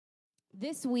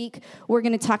This week, we're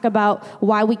going to talk about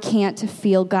why we can't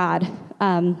feel God.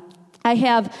 I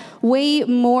have way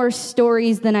more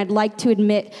stories than I'd like to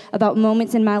admit about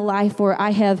moments in my life where I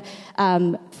have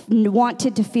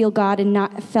wanted to feel God and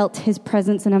not felt His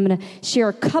presence, and I'm going to share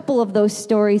a couple of those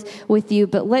stories with you,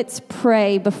 but let's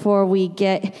pray before we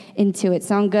get into it.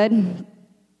 Sound good?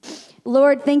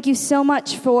 Lord, thank you so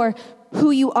much for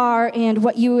who you are and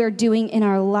what you are doing in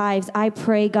our lives. I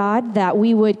pray, God, that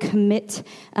we would commit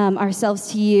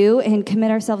ourselves to you and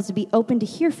commit ourselves to be open to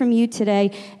hear from you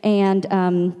today,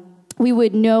 and we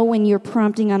would know when you're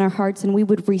prompting on our hearts, and we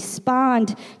would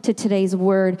respond to today's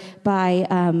word by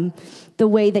the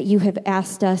way that you have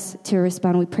asked us to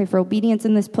respond. We pray for obedience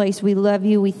in this place. We love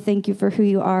you. We thank you for who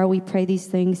you are. We pray these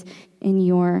things in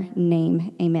your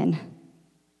name. Amen.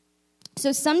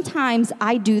 So sometimes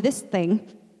I do this thing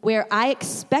where I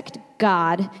expect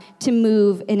God to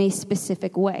move in a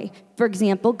specific way. For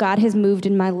example, God has moved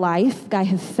in my life. I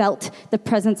have felt the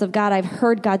presence of God. I've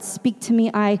heard God speak to me.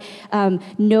 I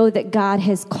know that God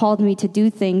has called me to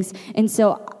do things. And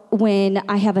so when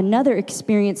I have another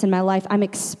experience in my life, I'm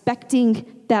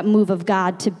expecting that move of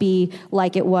God to be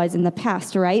like it was in the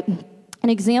past, right? An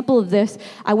example of this,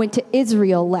 I went to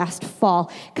Israel last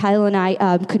fall. Kyle and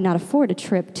I could not afford a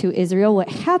trip to Israel. What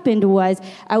happened was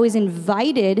I was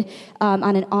invited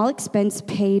on an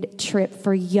all-expense-paid trip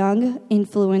for young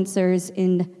influencers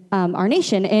in our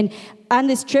nation. And on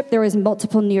this trip, there was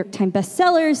multiple New York Times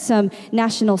bestsellers, some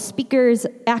national speakers,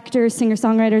 actors,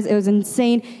 singer-songwriters. It was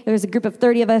insane. There was a group of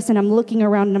 30 of us, and I'm looking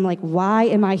around, and I'm like, why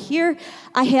am I here?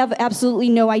 I have absolutely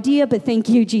no idea, but thank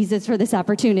you, Jesus, for this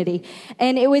opportunity.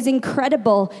 And it was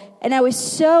incredible, and I was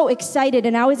so excited,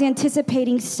 and I was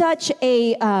anticipating such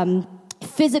a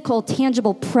physical,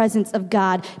 tangible presence of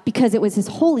God because it was His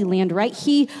holy land, right?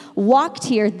 He walked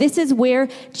here. This is where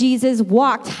Jesus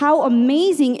walked. How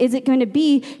amazing is it going to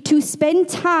be to spend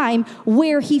time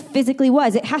where He physically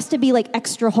was? It has to be like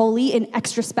extra holy and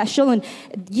extra special, and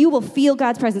you will feel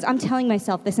God's presence. I'm telling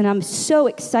myself this, and I'm so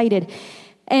excited.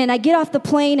 And I get off the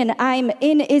plane, and I'm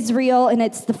in Israel, and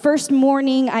it's the first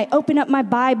morning. I open up my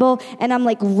Bible, and I'm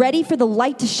like ready for the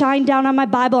light to shine down on my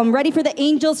Bible. I'm ready for the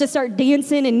angels to start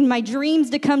dancing and my dreams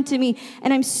to come to me.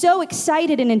 And I'm so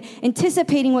excited and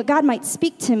anticipating what God might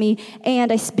speak to me.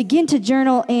 And I begin to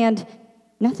journal, and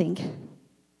nothing.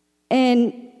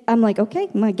 And I'm like, okay,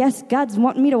 I guess God's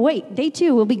wanting me to wait. Day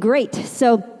 2 will be great.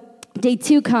 So Day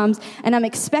 2 comes, and I'm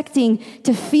expecting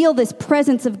to feel this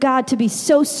presence of God to be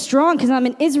so strong because I'm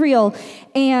in Israel,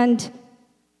 and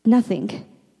nothing.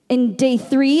 And Day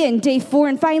 3 and Day 4,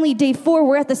 and finally Day 4,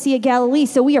 we're at the Sea of Galilee,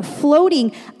 so we are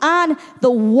floating on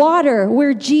the water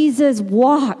where Jesus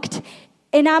walked.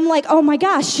 And I'm like, oh my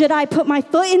gosh, should I put my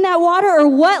foot in that water or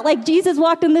what? Like, Jesus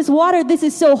walked in this water. This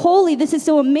is so holy. This is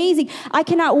so amazing. I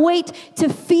cannot wait to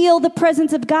feel the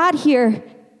presence of God here.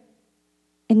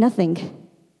 And nothing.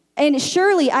 And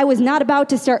surely I was not about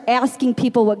to start asking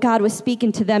people what God was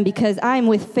speaking to them because I'm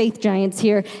with faith giants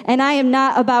here. And I am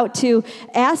not about to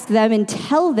ask them and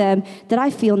tell them that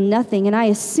I feel nothing. And I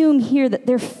assume here that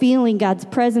they're feeling God's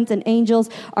presence, and angels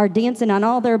are dancing on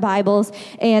all their Bibles.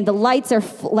 And the lights are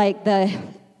like the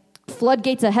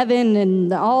floodgates of heaven,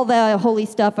 and all the holy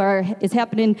stuff is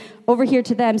happening over here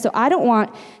to them. So I don't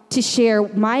want to share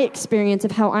my experience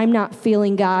of how I'm not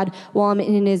feeling God while I'm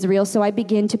in Israel. So I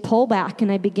begin to pull back,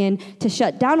 and I begin to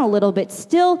shut down a little bit,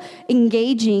 still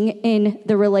engaging in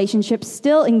the relationship,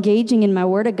 still engaging in my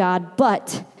Word of God,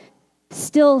 but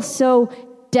still so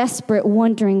desperate,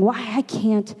 wondering why I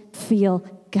can't feel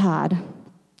God.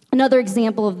 Another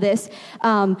example of this,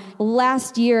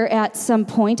 last year at some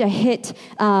point, I hit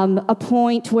a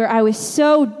point where I was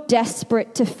so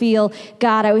desperate to feel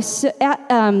God. I was so at,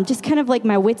 just kind of like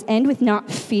my wit's end with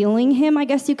not feeling Him, I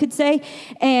guess you could say.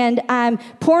 And I'm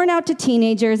pouring out to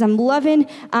teenagers. I'm loving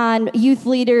on youth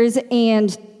leaders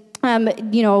and,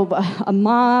 a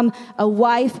mom, a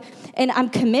wife. And I'm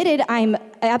committed.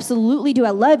 Absolutely do I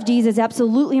love Jesus?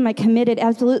 Absolutely am I committed?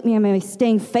 Absolutely am I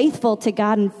staying faithful to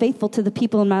God and faithful to the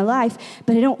people in my life,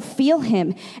 but I don't feel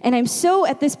Him. And I'm so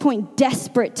at this point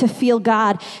desperate to feel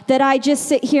God that I just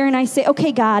sit here and I say,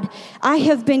 okay, God, I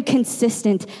have been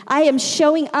consistent. I am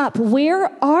showing up.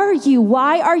 Where are you?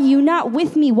 Why are you not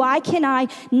with me? Why can I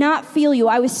not feel you?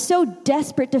 I was so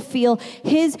desperate to feel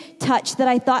His touch that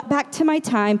I thought back to my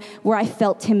time where I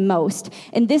felt Him most.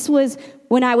 And this was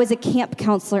when I was a camp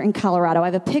counselor in Colorado. I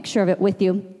have a picture of it with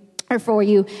you. for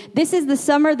you. This is the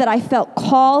summer that I felt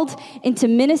called into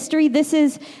ministry. This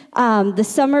is the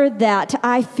summer that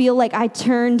I feel like I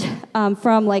turned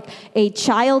from like a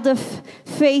child of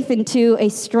faith into a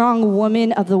strong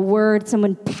woman of the word,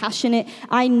 someone passionate.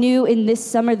 I knew in this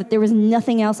summer that there was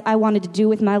nothing else I wanted to do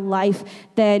with my life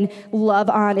than love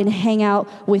on and hang out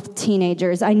with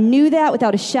teenagers. I knew that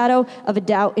without a shadow of a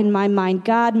doubt in my mind.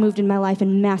 God moved in my life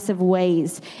in massive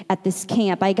ways at this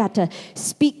camp. I got to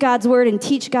speak God's word and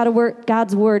teach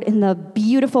God's word in the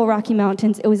beautiful Rocky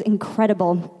Mountains. It was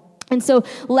incredible. And so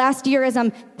last year, as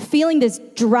I'm feeling this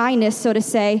dryness, so to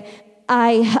say,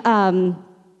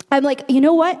 I'm like, you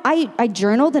know what? I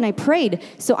journaled and I prayed.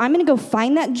 So I'm going to go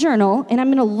find that journal and I'm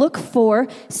going to look for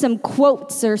some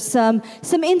quotes or some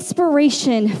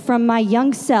inspiration from my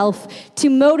young self to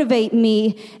motivate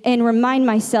me and remind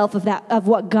myself of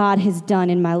what God has done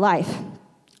in my life.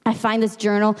 I find this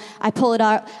journal, I pull it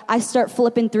out, I start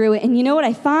flipping through it, and you know what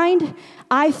I find?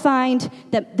 I find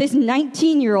that this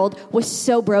 19-year-old was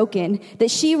so broken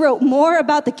that she wrote more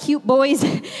about the cute boys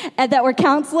that were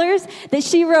counselors, that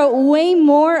she wrote way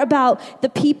more about the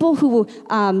people who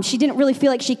she didn't really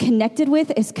feel like she connected with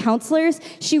as counselors.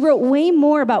 She wrote way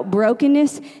more about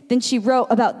brokenness than she wrote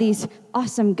about these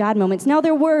awesome God moments. Now,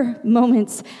 there were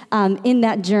moments in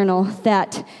that journal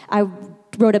that I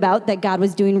wrote about that God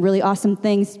was doing really awesome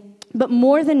things. But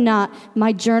more than not,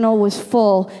 my journal was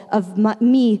full of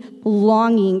me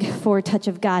longing for a touch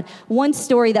of God. One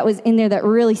story that was in there that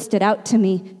really stood out to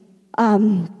me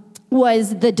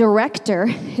was the director.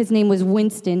 His name was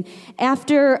Winston.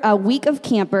 After a week of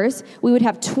campers, we would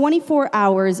have 24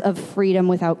 hours of freedom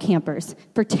without campers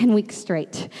for 10 weeks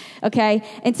straight, okay?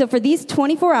 And so for these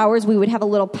 24 hours, we would have a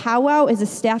little powwow as a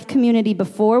staff community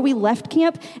before we left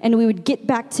camp, and we would get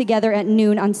back together at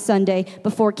noon on Sunday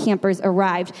before campers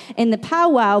arrived. And the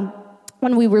powwow,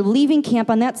 when we were leaving camp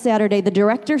on that Saturday, the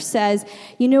director says,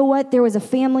 you know what, there was a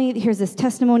family, here's this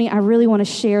testimony, I really want to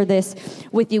share this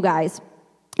with you guys.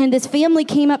 And this family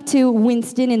came up to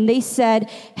Winston and they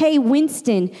said, hey,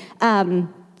 Winston,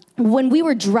 when we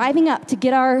were driving up to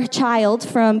get our child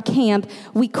from camp,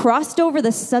 we crossed over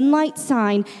the Sunlight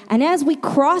sign, and as we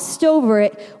crossed over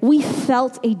it, we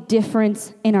felt a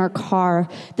difference in our car.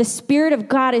 The Spirit of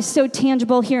God is so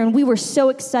tangible here, and we were so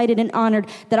excited and honored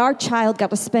that our child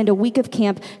got to spend a week of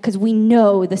camp because we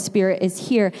know the Spirit is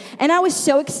here. And I was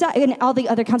so excited, and all the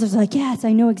other counselors were like, yes,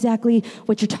 I know exactly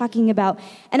what you're talking about.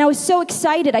 And I was so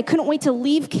excited, I couldn't wait to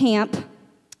leave camp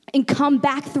and come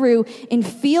back through and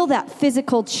feel that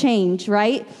physical change,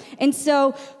 right? And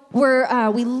so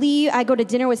we leave, I go to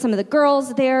dinner with some of the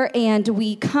girls there, and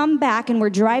we come back and we're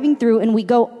driving through and we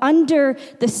go under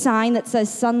the sign that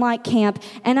says Sunlight Camp,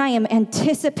 and I am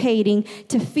anticipating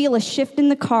to feel a shift in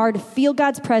the car, to feel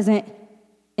God's presence,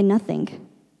 and nothing.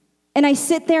 And I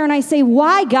sit there and I say,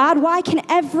 why, God? Why can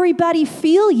everybody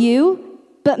feel you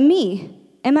but me?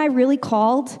 Am I really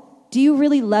called? Do you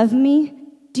really love me?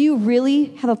 Do you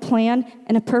really have a plan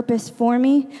and a purpose for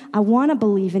me? I want to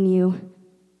believe in you,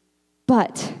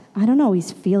 but I don't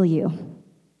always feel you.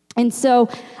 And so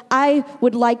I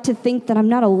would like to think that I'm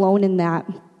not alone in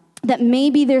that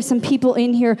maybe there's some people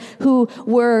in here who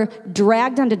were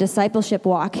dragged onto discipleship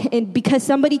walk and because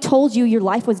somebody told you your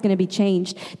life was going to be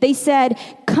changed. They said,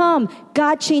 come,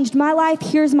 God changed my life.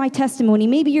 Here's my testimony.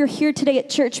 Maybe you're here today at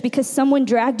church because someone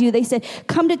dragged you. They said,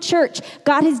 come to church.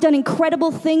 God has done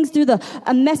incredible things through the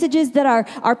messages that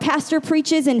our pastor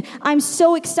preaches, and I'm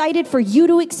so excited for you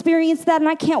to experience that, and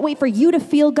I can't wait for you to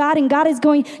feel God, and God is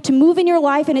going to move in your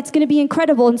life, and it's going to be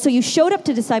incredible. And so you showed up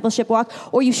to discipleship walk,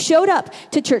 or you showed up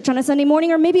to church on a Sunday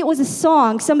morning, or maybe it was a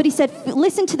song. Somebody said,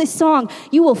 listen to this song.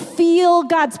 You will feel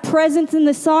God's presence in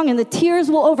the song, and the tears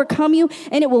will overcome you,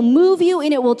 and it will move you,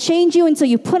 and it will change you. And so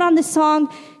you put on this song,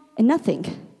 and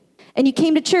nothing. And you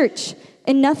came to church,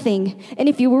 and nothing. And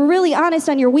if you were really honest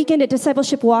on your weekend at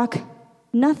Discipleship Walk,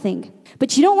 nothing.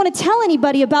 But you don't want to tell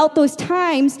anybody about those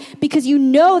times because you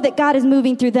know that God is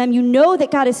moving through them. You know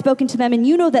that God has spoken to them, and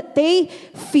you know that they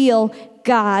feel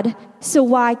God. So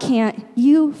why can't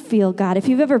you feel God? If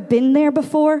you've ever been there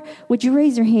before, would you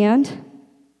raise your hand?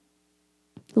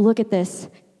 Look at this.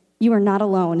 You are not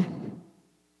alone.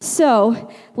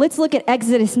 So let's look at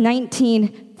Exodus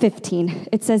 19:15.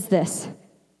 It says this.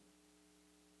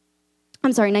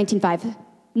 19:5.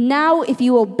 Now, if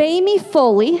you obey me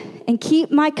fully and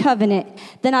keep my covenant,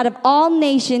 then out of all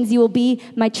nations you will be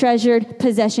my treasured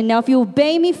possession. Now, if you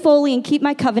obey me fully and keep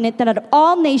my covenant, then out of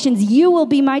all nations you will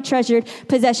be my treasured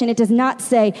possession. It does not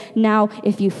say, now,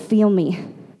 if you feel me,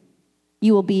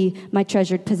 you will be my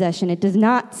treasured possession. It does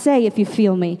not say if you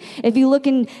feel me. If you look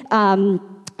in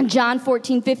John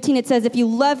 14:15, it says, if you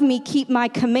love me, keep my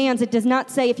commands. It does not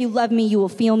say, if you love me, you will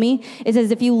feel me. It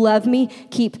says, if you love me,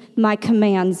 keep my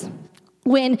commands.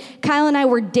 When Kyle and I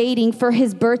were dating for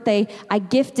his birthday, I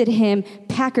gifted him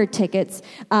Packer tickets.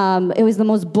 It was the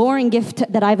most boring gift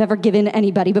that I've ever given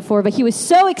anybody before, but he was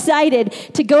so excited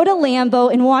to go to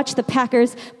Lambeau and watch the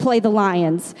Packers play the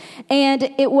Lions. And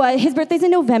his birthday's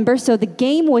in November, so the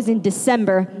game was in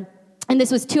December. And this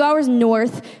was 2 hours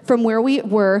north from where we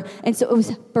were, and so it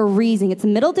was freezing. It's the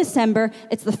middle of December.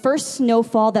 It's the first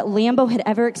snowfall that Lambeau had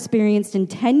ever experienced in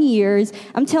 10 years.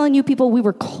 I'm telling you, people, we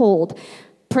were cold.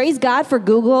 Praise God for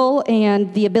Google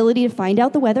and the ability to find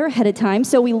out the weather ahead of time.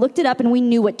 So we looked it up, and we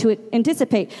knew what to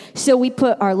anticipate. So we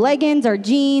put our leggings, our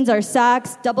jeans, our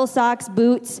socks, double socks,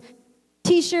 boots,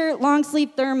 T-shirt, long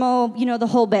sleeve thermal, the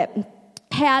whole bit.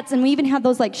 Hats, and we even had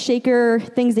those like shaker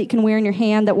things that you can wear in your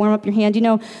hand that warm up your hand.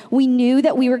 We knew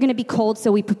that we were going to be cold,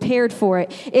 so we prepared for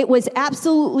it. It was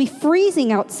absolutely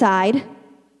freezing outside,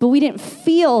 but we didn't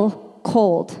feel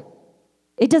cold.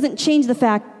 It doesn't change the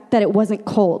fact that it wasn't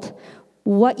cold.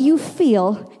 What you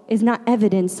feel is not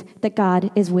evidence that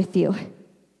God is with you.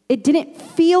 It didn't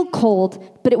feel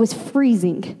cold, but it was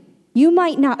freezing. You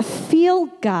might not feel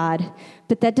God,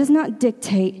 but that does not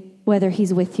dictate whether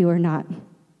he's with you or not.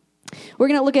 We're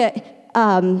going to look at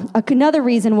another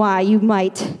reason why you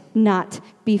might not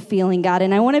be feeling God.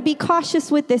 And I want to be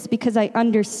cautious with this because I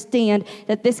understand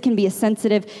that this can be a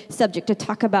sensitive subject to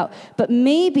talk about. But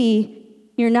maybe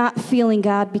you're not feeling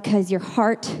God because your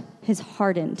heart has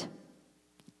hardened.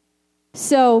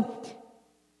 So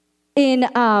in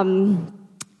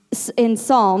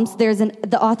Psalms,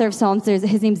 the author of Psalms,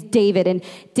 his name's David, and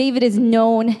David is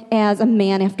known as a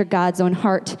man after God's own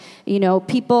heart.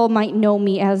 People might know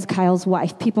me as Kyle's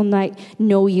wife. People might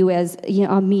know you as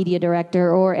a media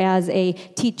director or as a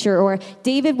teacher. Or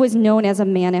David was known as a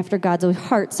man after God's own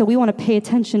heart. So we want to pay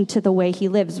attention to the way he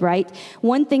lives, right?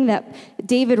 One thing that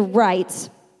David writes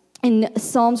in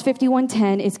Psalms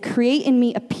 51:10 is, create in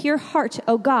me a pure heart,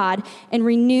 O God, and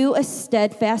renew a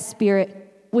steadfast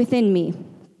spirit within me.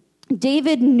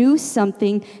 David knew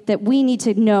something that we need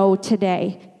to know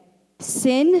today.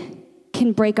 Sin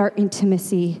can break our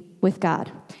intimacy with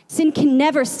God. Sin can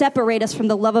never separate us from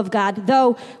the love of God,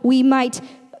 though we might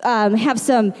have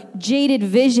some jaded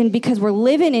vision because we're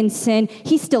living in sin.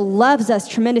 He still loves us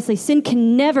tremendously. Sin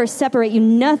can never separate you.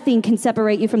 Nothing can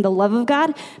separate you from the love of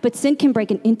God, but sin can break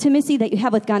an intimacy that you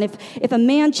have with God. If a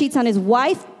man cheats on his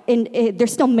wife and they're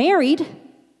still married,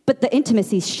 but the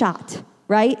intimacy's shot.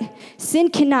 Right? Sin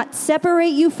cannot separate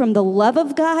you from the love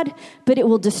of God, but it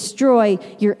will destroy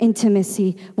your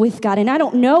intimacy with God. And I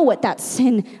don't know what that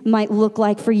sin might look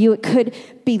like for you. It could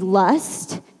be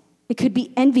lust. It could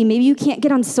be envy. Maybe you can't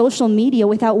get on social media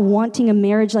without wanting a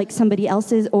marriage like somebody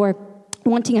else's or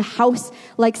wanting a house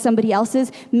like somebody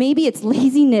else's. Maybe it's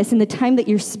laziness and the time that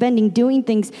you're spending doing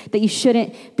things that you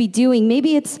shouldn't be doing.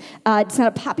 Maybe it's not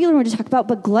a popular one to talk about,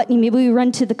 but gluttony. Maybe we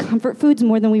run to the comfort foods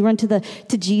more than we run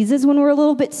to Jesus when we're a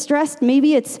little bit stressed.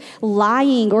 Maybe it's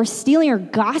lying or stealing or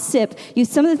gossip.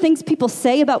 Some of the things people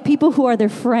say about people who are their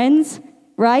friends.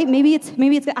 Right? Maybe it's,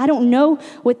 I don't know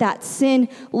what that sin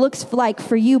looks like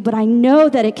for you, but I know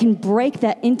that it can break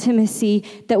that intimacy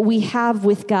that we have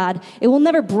with God. It will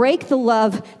never break the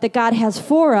love that God has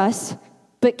for us,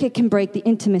 but it can break the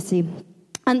intimacy.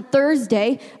 On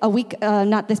Thursday,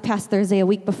 not this past Thursday, a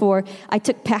week before, I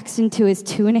took Paxton to his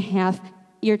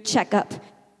 2.5-year checkup,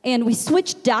 and we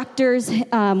switched doctors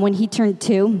when he turned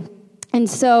 2, and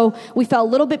so we fell a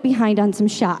little bit behind on some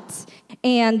shots.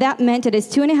 And that meant at his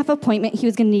 2.5 appointment, he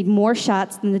was going to need more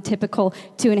shots than the typical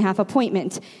 2.5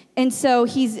 appointment. And so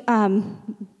he's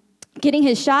getting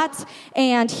his shots,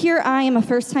 and here I am, a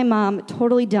first-time mom,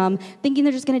 totally dumb, thinking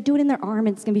they're just going to do it in their arm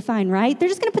and it's going to be fine, right? They're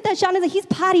just going to put that shot in. He's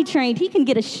potty trained. He can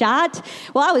get a shot.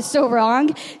 Well, I was so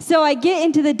wrong. So I get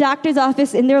into the doctor's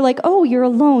office, and they're like, oh, you're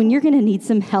alone. You're going to need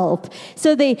some help.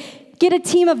 So they get a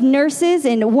team of nurses,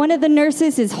 and one of the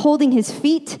nurses is holding his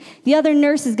feet. The other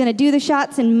nurse is going to do the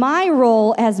shots, and my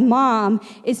role as mom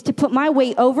is to put my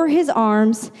weight over his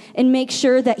arms and make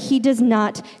sure that he does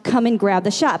not come and grab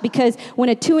the shot. Because when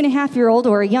a 2.5-year-old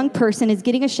or a young person is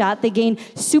getting a shot, they gain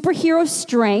superhero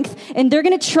strength, and they're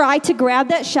going to try to grab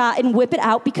that shot and whip it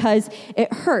out because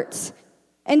it hurts.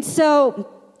 And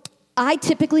so I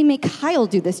typically make Kyle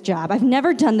do this job. I've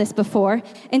never done this before.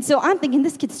 And so I'm thinking,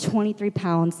 this kid's 23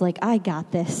 pounds. Like, I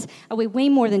got this. I weigh way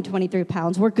more than 23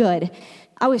 pounds. We're good.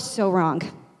 I was so wrong.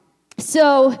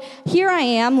 So here I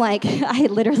am, like, I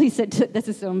literally said this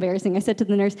is so embarrassing. I said to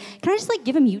the nurse, can I just,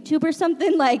 give him YouTube or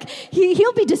something?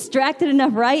 He'll be distracted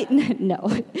enough, right?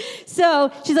 No.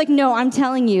 So she's like, no, I'm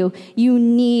telling you, you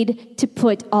need to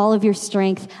put all of your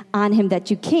strength on him that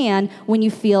you can when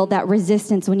you feel that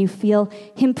resistance, when you feel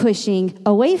him pushing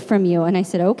away from you. And I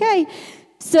said, okay.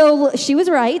 So she was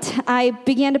right. I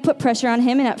began to put pressure on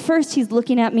him, and at first he's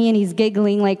looking at me and he's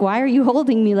giggling like, why are you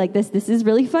holding me like this? This is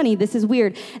really funny. This is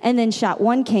weird. And then shot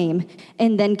 1 came,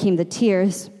 and then came the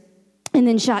tears. And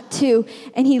then shot 2,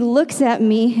 and he looks at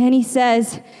me and he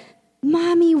says,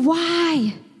 Mommy,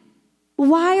 why?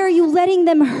 Why are you letting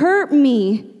them hurt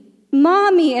me?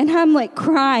 Mommy. And I'm like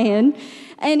crying.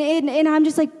 And I'm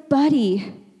just like,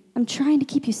 buddy, I'm trying to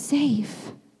keep you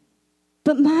safe.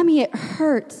 But Mommy, it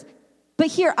hurts. But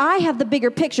here I have the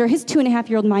bigger picture. His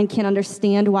 2.5-year-old mind can't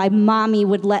understand why Mommy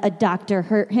would let a doctor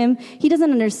hurt him. He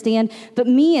doesn't understand. But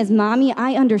me as Mommy,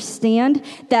 I understand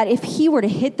that if he were to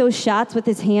hit those shots with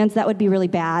his hands, that would be really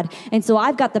bad. And so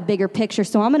I've got the bigger picture.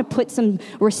 So I'm going to put some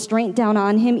restraint down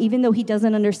on him, even though he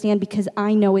doesn't understand, because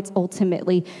I know it's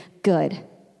ultimately good.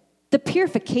 The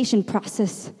purification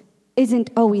process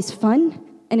isn't always fun,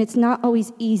 and it's not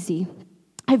always easy.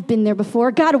 I've been there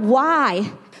before. God,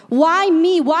 why? Why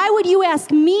me? Why would you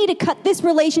ask me to cut this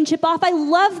relationship off? I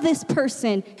love this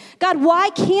person. God, why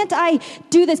can't I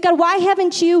do this? God, why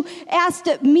haven't you asked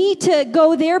me to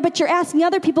go there, but you're asking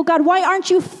other people? God, why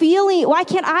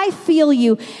can't I feel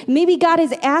you? Maybe God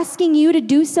is asking you to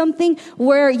do something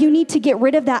where you need to get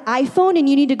rid of that iPhone and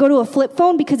you need to go to a flip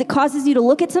phone because it causes you to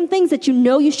look at some things that you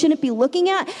know you shouldn't be looking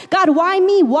at. God, why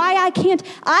me? Why can't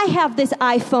I have this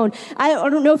iPhone? I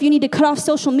don't know if you need to cut off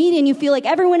social media and you feel like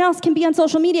everyone else can be on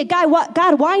social media.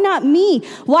 God, why not me?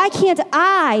 Why can't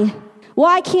I?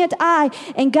 Why can't I?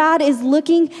 And God is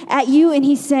looking at you and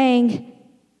he's saying,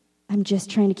 I'm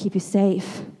just trying to keep you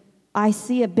safe. I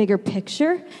see a bigger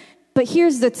picture. But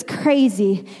here's what's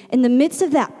crazy. In the midst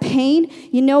of that pain,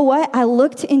 you know what? I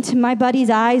looked into my buddy's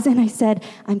eyes and I said,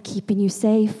 I'm keeping you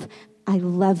safe. I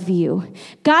love you.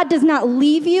 God does not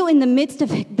leave you in the midst of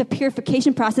the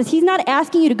purification process. He's not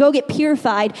asking you to go get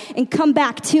purified and come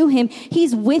back to him.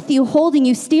 He's with you, holding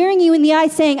you, staring you in the eye,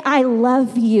 saying, I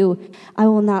love you. I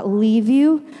will not leave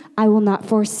you. I will not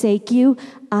forsake you.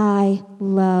 I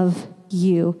love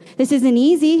you. This isn't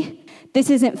easy. This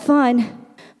isn't fun,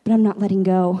 but I'm not letting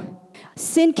go.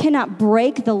 Sin cannot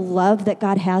break the love that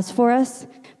God has for us,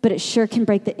 but it sure can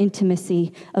break the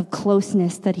intimacy of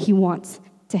closeness that he wants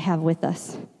to have with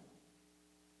us.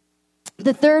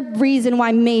 The third reason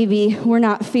why maybe we're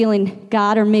not feeling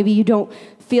God, or maybe you don't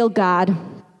feel God,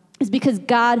 is because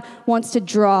God wants to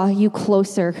draw you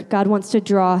closer. God wants to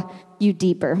draw you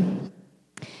deeper.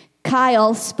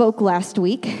 Kyle spoke last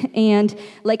week, and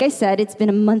like I said, it's been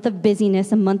a month of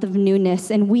busyness, a month of newness,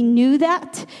 and we knew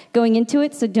that going into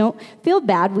it, so don't feel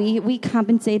bad. We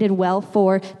compensated well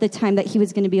for the time that he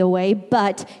was going to be away,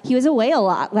 but he was away a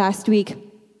lot last week.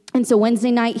 And so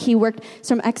Wednesday night, he worked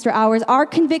some extra hours. Our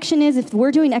conviction is if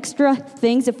we're doing extra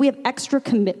things, if we have extra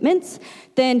commitments,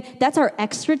 then that's our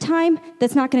extra time.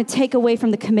 That's not going to take away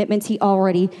from the commitments he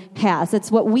already has.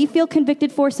 That's what we feel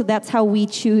convicted for, so that's how we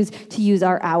choose to use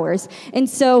our hours. And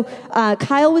so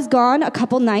Kyle was gone a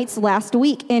couple nights last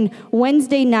week. And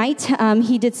Wednesday night,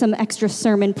 he did some extra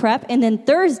sermon prep. And then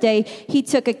Thursday, he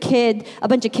took a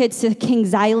bunch of kids to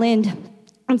Kings Island.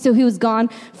 And so he was gone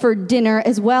for dinner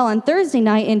as well on Thursday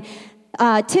night. And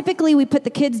typically we put the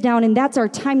kids down and that's our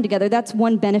time together. That's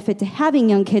one benefit to having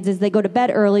young kids is they go to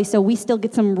bed early. So we still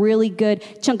get some really good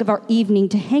chunk of our evening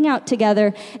to hang out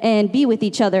together and be with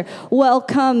each other. Well,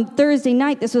 come Thursday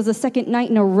night, this was the second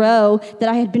night in a row that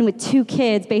I had been with 2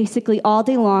 kids basically all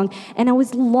day long. And I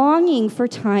was longing for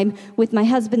time with my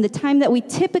husband. The time that we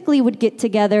typically would get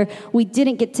together, we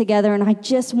didn't get together. And I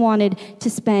just wanted to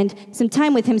spend some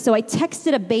time with him. So I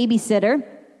texted a babysitter.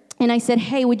 And I said,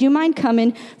 hey, would you mind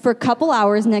coming for a couple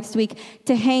hours next week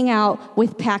to hang out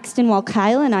with Paxton while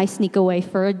Kyle and I sneak away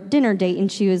for a dinner date?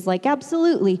 And she was like,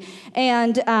 absolutely.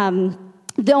 And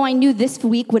though I knew this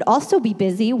week would also be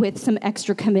busy with some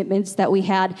extra commitments that we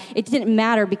had, it didn't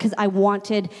matter because I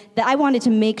wanted to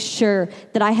make sure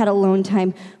that I had alone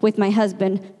time with my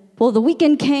husband. Well, the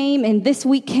weekend came and this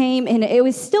week came and it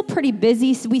was still pretty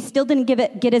busy. So we still didn't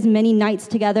get as many nights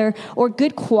together or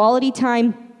good quality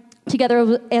time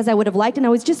together as I would have liked, and I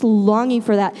was just longing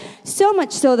for that. So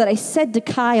much so that I said to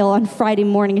Kyle on Friday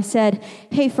morning, I said,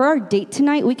 hey, for our date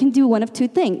tonight, we can do one of 2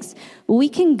 things. We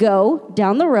can go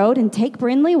down the road and take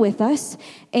Brindley with us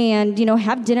and,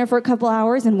 have dinner for a couple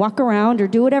hours and walk around or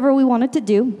do whatever we wanted to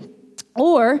do.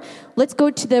 Or let's go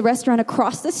to the restaurant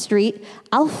across the street.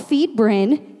 I'll feed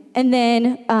Bryn. And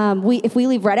then if we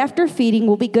leave right after feeding,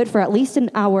 we'll be good for at least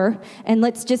an hour. And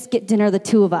let's just get dinner, the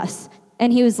 2 of us.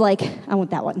 And he was like, I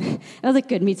want that one. And I was like,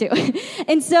 good, me too.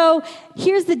 And so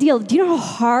here's the deal. Do you know how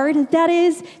hard that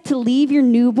is to leave your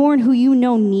newborn who you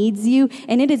know needs you?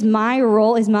 And it is my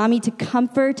role as mommy to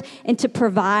comfort and to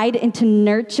provide and to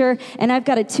nurture. And I've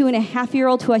got a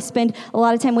 2.5-year-old who I spend a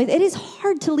lot of time with. It is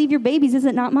hard to leave your babies, is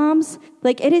it not, moms?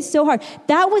 Like, it is so hard.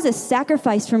 That was a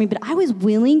sacrifice for me, but I was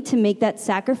willing to make that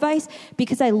sacrifice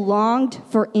because I longed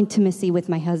for intimacy with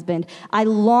my husband. I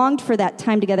longed for that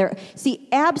time together. See,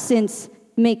 absence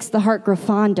makes the heart grow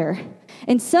fonder.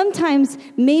 And sometimes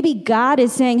maybe God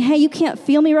is saying, hey, you can't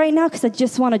feel me right now because I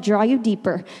just want to draw you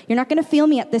deeper. You're not going to feel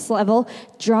me at this level.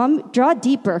 Draw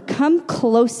deeper. Come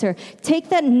closer. Take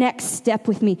that next step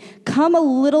with me. Come a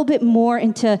little bit more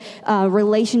into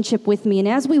relationship with me. And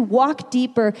as we walk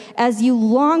deeper, as you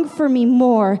long for me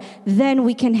more, then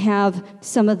we can have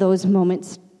some of those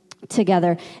moments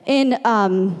together. And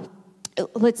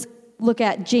let's look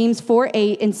at James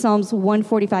 4:8 and Psalms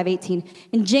 145:18.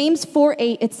 In James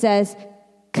 4:8, it says,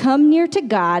 come near to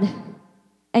God,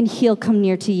 and he'll come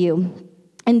near to you.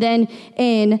 And then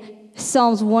in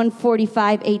Psalms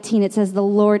 145:18, it says, the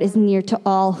Lord is near to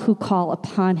all who call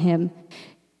upon him.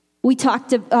 We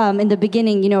talked in the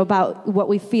beginning, about what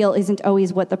we feel isn't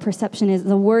always what the perception is.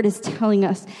 The word is telling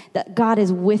us that God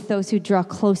is with those who draw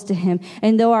close to him.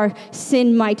 And though our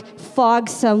sin might fog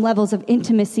some levels of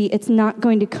intimacy, it's not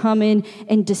going to come in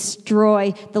and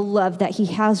destroy the love that he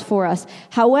has for us.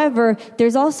 However,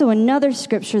 there's also another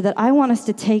scripture that I want us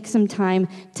to take some time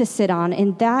to sit on,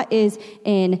 and that is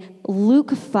in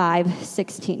Luke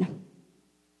 5:16.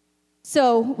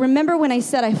 So remember when I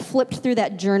said I flipped through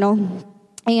that journal?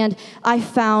 And I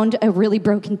found a really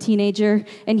broken teenager,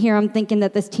 and here I'm thinking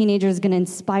that this teenager is going to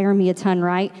inspire me a ton,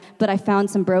 right? But I found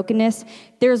some brokenness.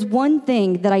 There's one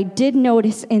thing that I did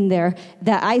notice in there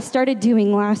that I started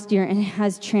doing last year, and it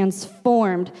has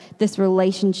transformed this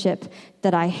relationship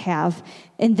that I have.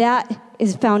 And that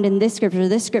is found in this scripture.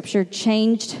 This scripture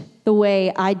changed the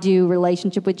way I do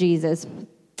relationship with Jesus.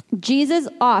 Jesus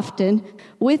often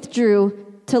withdrew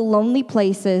to lonely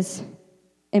places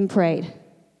and prayed.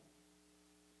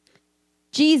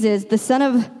 Jesus, the Son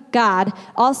of God,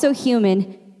 also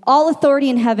human, all authority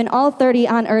in heaven, all authority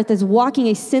on earth, is walking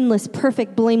a sinless,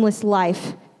 perfect, blameless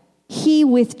life. He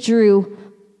withdrew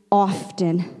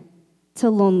often to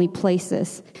lonely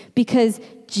places because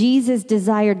Jesus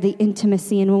desired the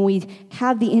intimacy. And when we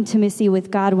have the intimacy with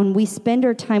God, when we spend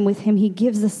our time with him, he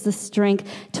gives us the strength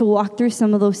to walk through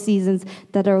some of those seasons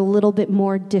that are a little bit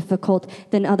more difficult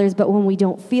than others. But when we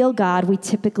don't feel God, we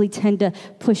typically tend to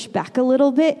push back a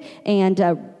little bit and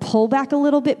pull back a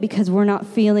little bit because we're not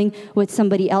feeling what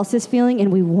somebody else is feeling,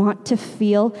 and we want to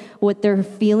feel what they're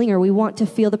feeling, or we want to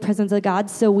feel the presence of God,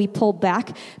 so we pull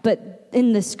back. But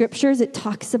in the scriptures, it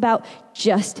talks about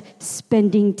just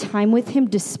spending time with him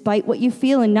despite what you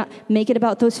feel, and not make it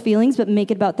about those feelings, but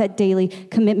make it about that daily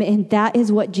commitment. And that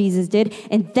is what Jesus did.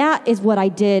 And that is what I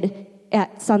did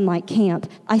at Sunlight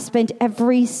Camp. I spent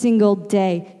every single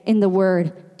day in the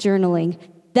Word journaling.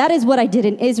 That is what I did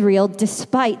in Israel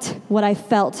despite what I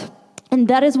felt. And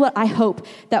that is what I hope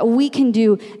that we can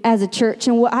do as a church.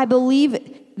 And what I believe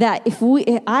that if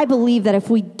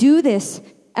we do this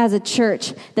as a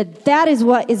church, that is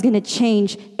what is going to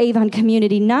change Avon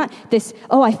Community. Not this,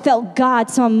 I felt God,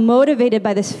 so I'm motivated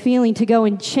by this feeling to go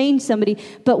and change somebody.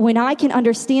 But when I can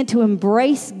understand to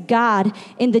embrace God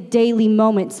in the daily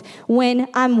moments, when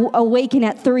I'm awakened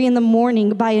at 3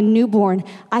 a.m. by a newborn,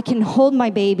 I can hold my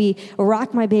baby,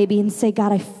 rock my baby, and say,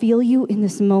 God, I feel you in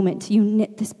this moment. You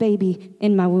knit this baby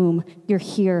in my womb. You're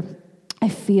here. I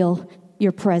feel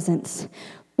your presence.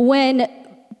 When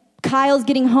Kyle's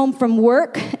getting home from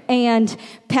work and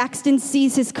Paxton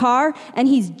sees his car and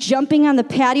he's jumping on the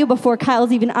patio before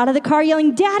Kyle's even out of the car,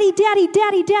 yelling, Daddy, Daddy,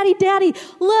 Daddy, Daddy, Daddy,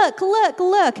 look, look,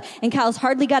 look. And Kyle's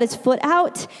hardly got his foot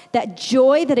out. That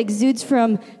joy that exudes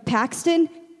from Paxton,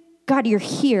 God, you're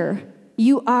here.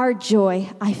 You are joy.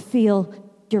 I feel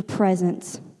your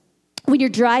presence. When you're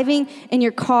driving in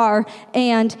your car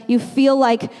and you feel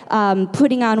like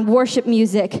putting on worship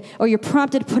music, or you're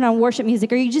prompted to put on worship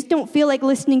music, or you just don't feel like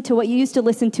listening to what you used to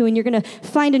listen to, and you're going to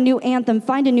find a new anthem,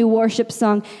 find a new worship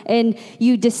song, and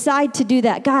you decide to do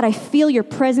that. God, I feel your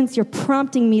presence. You're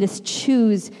prompting me to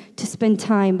choose to spend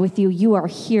time with you. You are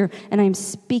here, and I'm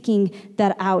speaking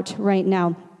that out right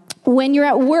now. When you're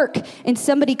at work and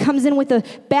somebody comes in with a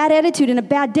bad attitude and a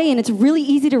bad day, and it's really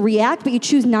easy to react, but you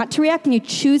choose not to react and you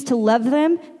choose to love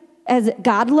them as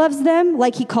God loves them,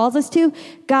 like he calls us to.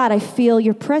 God, I feel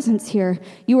your presence here.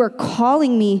 You are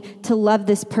calling me to love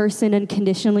this person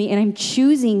unconditionally, and I'm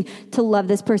choosing to love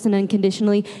this person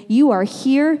unconditionally. You are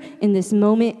here in this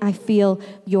moment. I feel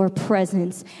your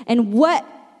presence. And what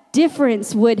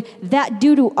difference would that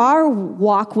do to our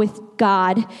walk with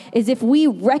God is if we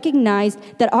recognize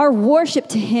that our worship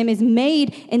to him is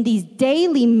made in these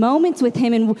daily moments with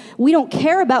him, and we don't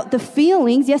care about the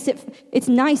feelings. Yes, it's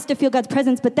nice to feel God's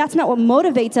presence, but that's not what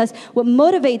motivates us. What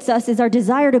motivates us is our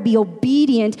desire to be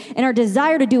obedient and our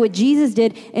desire to do what Jesus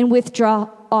did and withdraw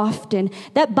often.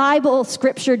 That Bible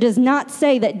scripture does not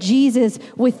say that Jesus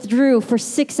withdrew for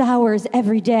 6 hours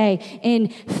every day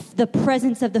in the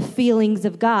presence of the feelings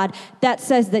of God. That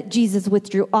says that Jesus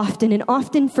withdrew often. And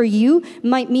often for you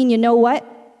might mean, you know what?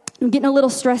 I'm getting a little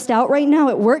stressed out right now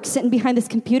at work, sitting behind this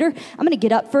computer. I'm going to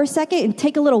get up for a second and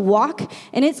take a little walk.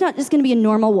 And it's not just going to be a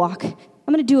normal walk.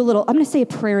 I'm going to say a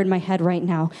prayer in my head right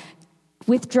now.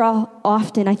 Withdraw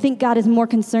often. I think God is more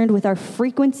concerned with our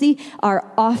frequency,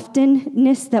 our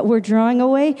oftenness that we're drawing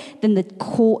away, than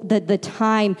the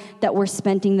time that we're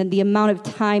spending, than the amount of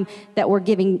time that we're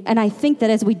giving. And I think that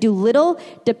as we do little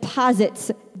deposits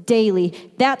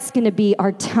daily, that's going to be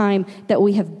our time that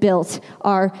we have built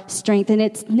our strength. And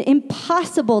it's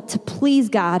impossible to please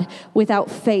God without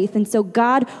faith. And so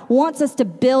God wants us to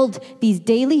build these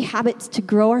daily habits to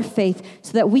grow our faith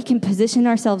so that we can position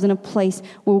ourselves in a place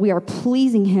where we are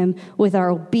pleasing him with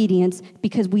our obedience,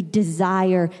 because we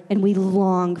desire and we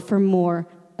long for more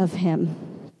of him.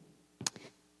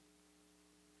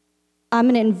 I'm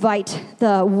going to invite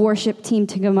the worship team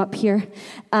to come up here.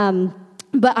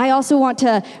 But I also want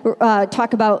to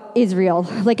talk about Israel.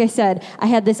 Like I said, I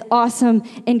had this awesome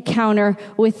encounter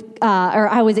or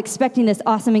I was expecting this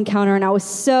awesome encounter, and I was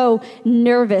so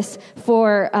nervous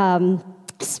for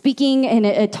speaking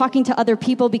and talking to other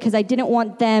people because I didn't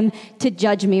want them to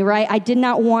judge me, right? I did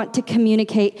not want to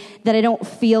communicate that I don't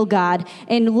feel God.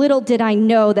 And little did I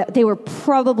know that they were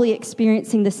probably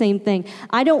experiencing the same thing.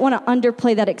 I don't want to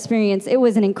underplay that experience. It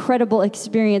was an incredible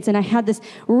experience, and I had this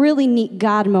really neat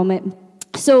God moment.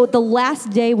 So the last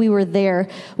day we were there,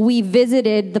 we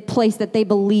visited the place that they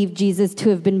believed Jesus to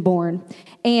have been born.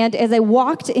 And as I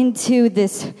walked into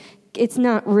this, it's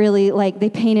not really like, they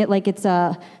paint it like it's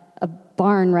a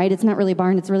barn, right? It's not really a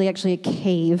barn, it's really actually a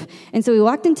cave. And so we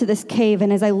walked into this cave,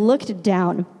 and as I looked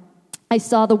down, I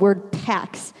saw the word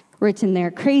Pax written there.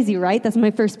 Crazy, right? That's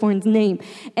my firstborn's name.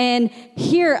 And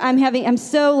here I'm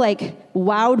so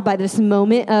wowed by this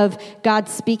moment of God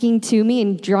speaking to me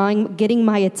and getting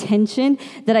my attention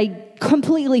that I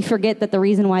completely forget that the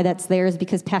reason why that's there is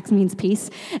because Pax means peace.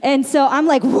 And so I'm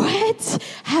like, what?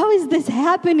 How is this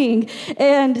happening?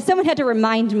 And someone had to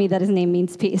remind me that his name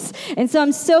means peace. And so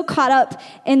I'm so caught up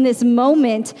in this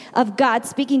moment of God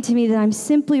speaking to me that I'm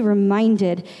simply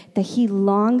reminded that he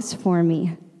longs for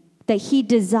me, that he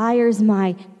desires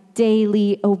my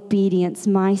daily obedience,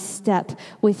 my step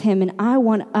with him. And I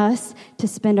want us to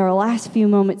spend our last few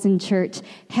moments in church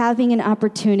having an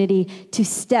opportunity to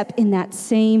step in that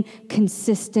same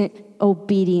consistent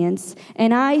obedience.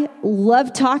 And I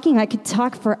love talking. I could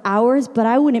talk for hours, but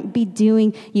I wouldn't be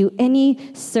doing you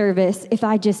any service if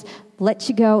I just let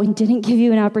you go and didn't give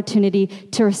you an opportunity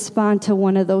to respond to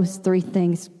one of those three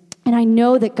things. And I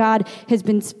know that God has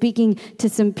been speaking to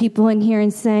some people in here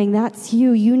and saying, that's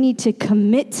you. You need to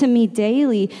commit to me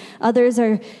daily. Others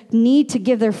need to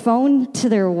give their phone to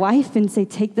their wife and say,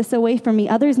 take this away from me.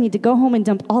 Others need to go home and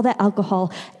dump all that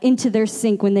alcohol into their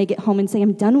sink when they get home and say,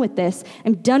 I'm done with this.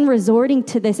 I'm done resorting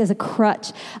to this as a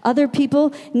crutch. Other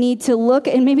people need to look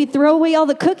and maybe throw away all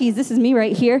the cookies. This is me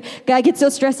right here. God gets so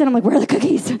stressed out. I'm like, where are the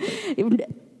cookies?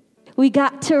 We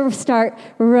got to start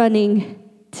running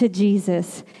to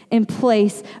Jesus in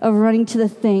place of running to the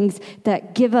things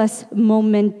that give us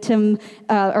momentum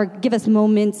or give us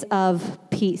moments of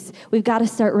peace. We've got to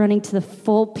start running to the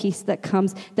full peace that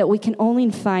comes, that we can only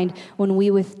find when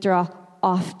we withdraw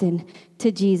often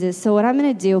to Jesus. So what I'm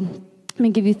going to do, I'm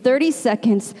going to give you 30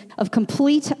 seconds of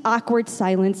complete awkward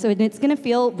silence. So it's going to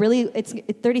feel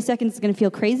 30 seconds is going to feel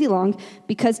crazy long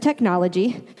because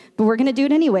technology, but we're going to do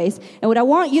it anyways. And what I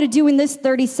want you to do in this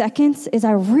 30 seconds is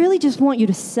I really just want you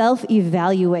to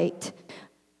self-evaluate.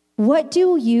 What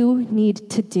do you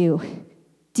need to do?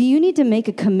 Do you need to make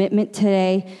a commitment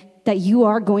today that you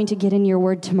are going to get in your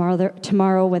word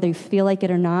tomorrow, whether you feel like it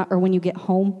or not, or when you get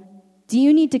home? Do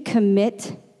you need to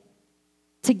commit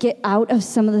to get out of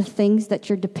some of the things that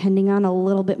you're depending on a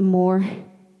little bit more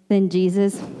than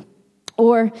Jesus?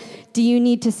 Or do you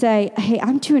need to say, hey,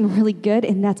 I'm doing really good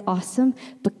and that's awesome,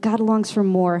 but God longs for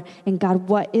more. And God,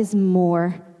 what is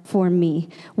more for me?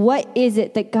 What is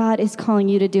it that God is calling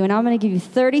you to do? And I'm going to give you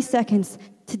 30 seconds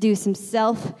to do some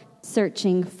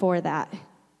self-searching for that.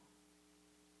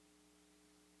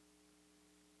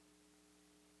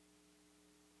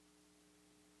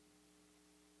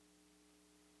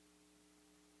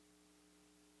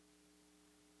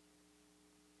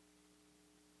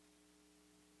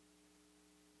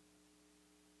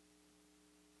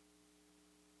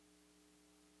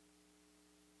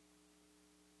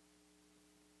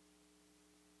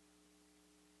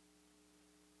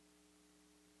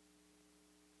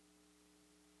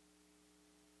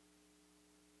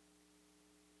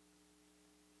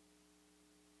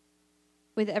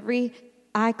 With every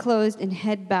eye closed and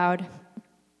head bowed, I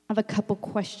have a couple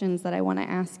questions that I want to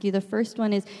ask you. The first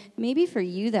one is, maybe for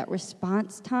you that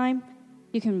response time,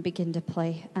 you can begin to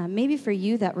play. Maybe for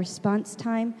you that response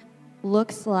time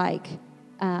looks like,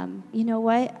 you know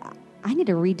what? I need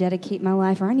to rededicate my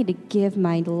life, or I need to give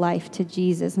my life to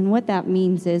Jesus. And what that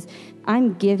means is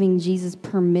I'm giving Jesus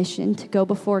permission to go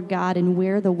before God and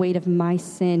wear the weight of my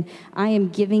sin. I am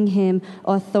giving him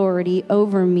authority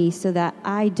over me so that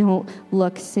I don't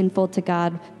look sinful to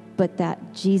God, but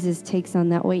that Jesus takes on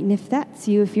that weight. And if that's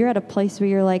you, if you're at a place where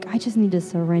you're like, I just need to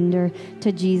surrender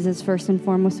to Jesus first and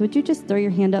foremost, would you just throw your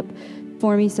hand up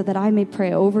for me so that I may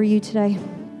pray over you today?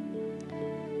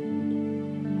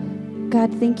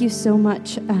 God, thank you so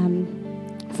much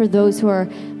for those who are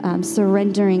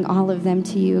surrendering all of them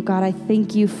to you. God, I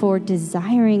thank you for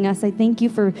desiring us. I thank you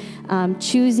for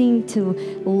choosing to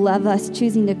love us,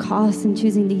 choosing to call us, and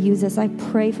choosing to use us. I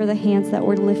pray for the hands that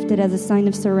were lifted as a sign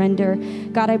of surrender.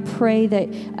 God, I pray that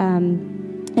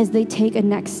as they take a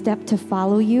next step to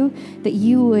follow you, that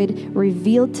you would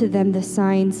reveal to them the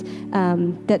signs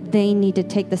that they need to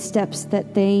take, the steps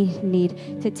that they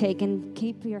need to take. And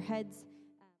keep your heads